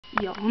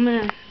Yo,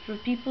 for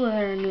people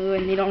that are new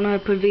and they don't know how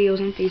to put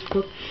videos on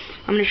Facebook,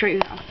 I'm gonna show you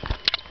how.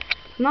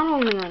 Not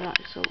only that,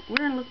 so we're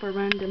gonna look for a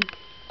random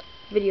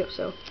video.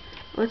 So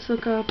let's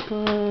look up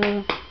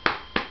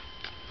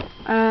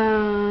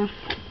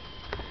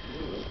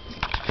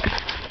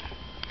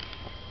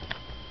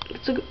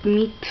let's look up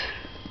Meet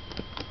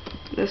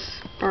the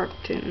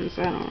Spartans.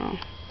 I don't know.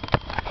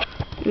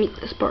 Meet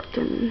the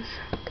Spartans.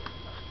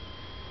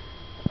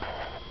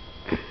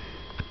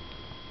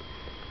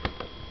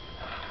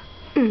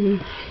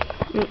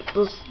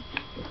 Those.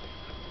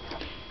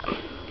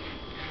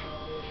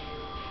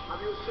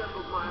 Have you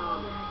assembled my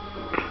army?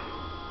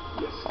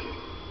 Yes,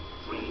 King.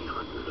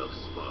 300 of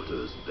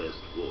Sparta's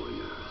best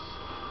warriors.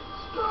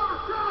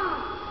 Sparta!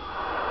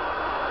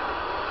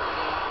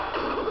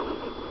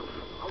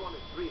 I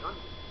wanted 300.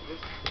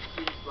 This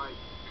seems like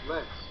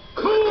less.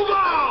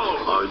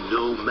 Kuval are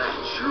no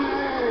match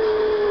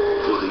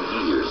for the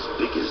year's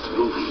biggest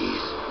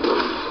movies.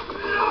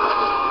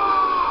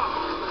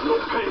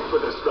 You'll pay for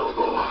this,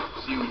 Balboa.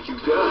 See what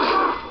you've done.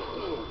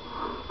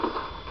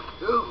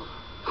 This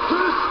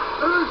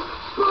is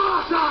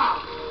Sparta!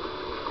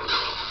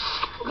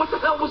 What the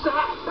hell was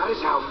that? That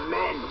is how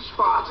men of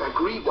Sparta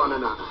greet one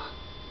another.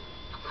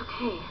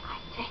 Okay, I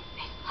think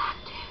they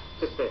slapped him.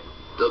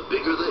 The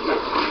bigger the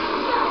hit,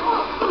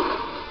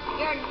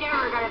 You're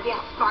never gonna be a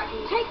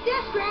Spartan. Take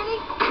this, Granny.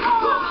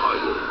 the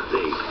harder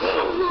they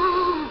fall.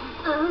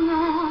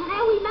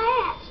 Now we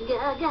match.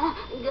 Ga ga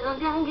ga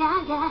ga ga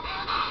ga.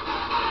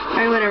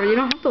 Alright, whatever. You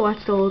don't have to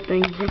watch the whole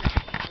thing.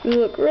 You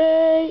look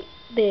right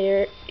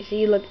there. You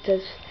see, look, it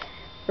says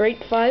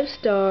rate 5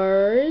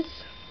 stars.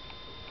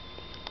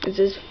 It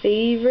says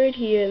favorite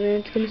here, and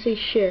then it's gonna say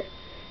share.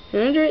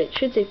 And under it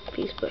should say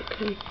Facebook.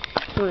 Okay.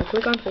 You wanna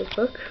click on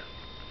Facebook.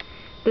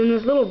 Then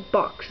this little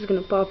box is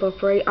gonna pop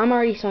up, right? I'm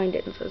already signed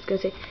in, so it's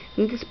gonna say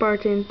Meet the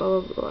Spartans,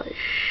 blah blah blah,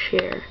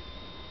 share.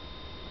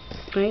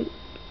 Right?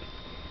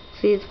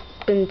 See, it's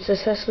been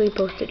successfully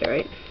posted,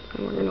 right?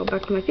 And we're gonna go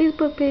back to my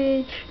Facebook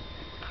page.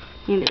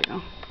 And there we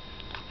go.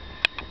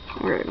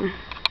 We're gonna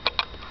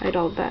hide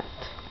all that.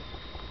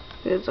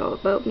 It's all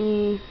about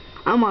me.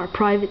 I'm on a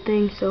private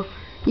thing, so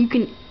you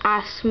can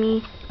ask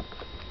me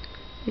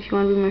if you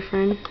want to be my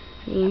friend.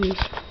 My name is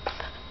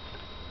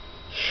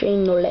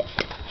Shane Nolette.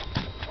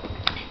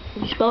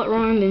 If you spell it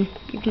wrong, then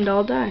you can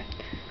all die.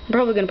 I'm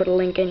probably gonna put a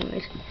link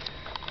anyways.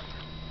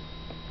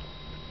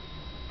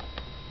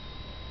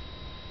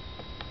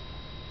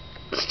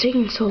 It's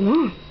taking so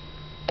long.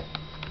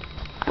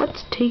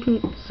 What's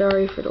taking?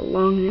 Sorry for the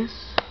longness.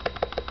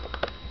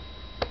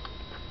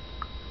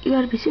 You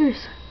gotta be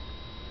serious.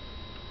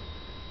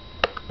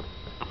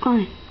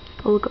 Fine.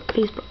 I'll look up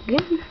Facebook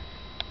again.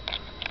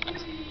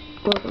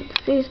 Welcome to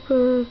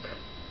Facebook.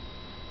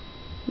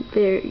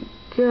 There you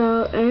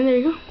go. And there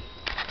you go.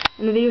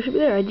 And the video should be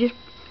there.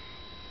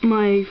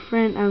 My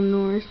friend Adam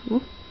Norris.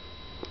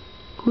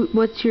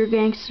 What's your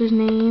gangster's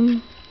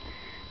name?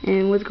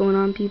 And what's going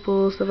on,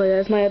 people? Stuff like that.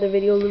 That's my other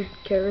video, Luke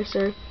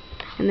Carisser.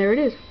 And there it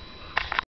is.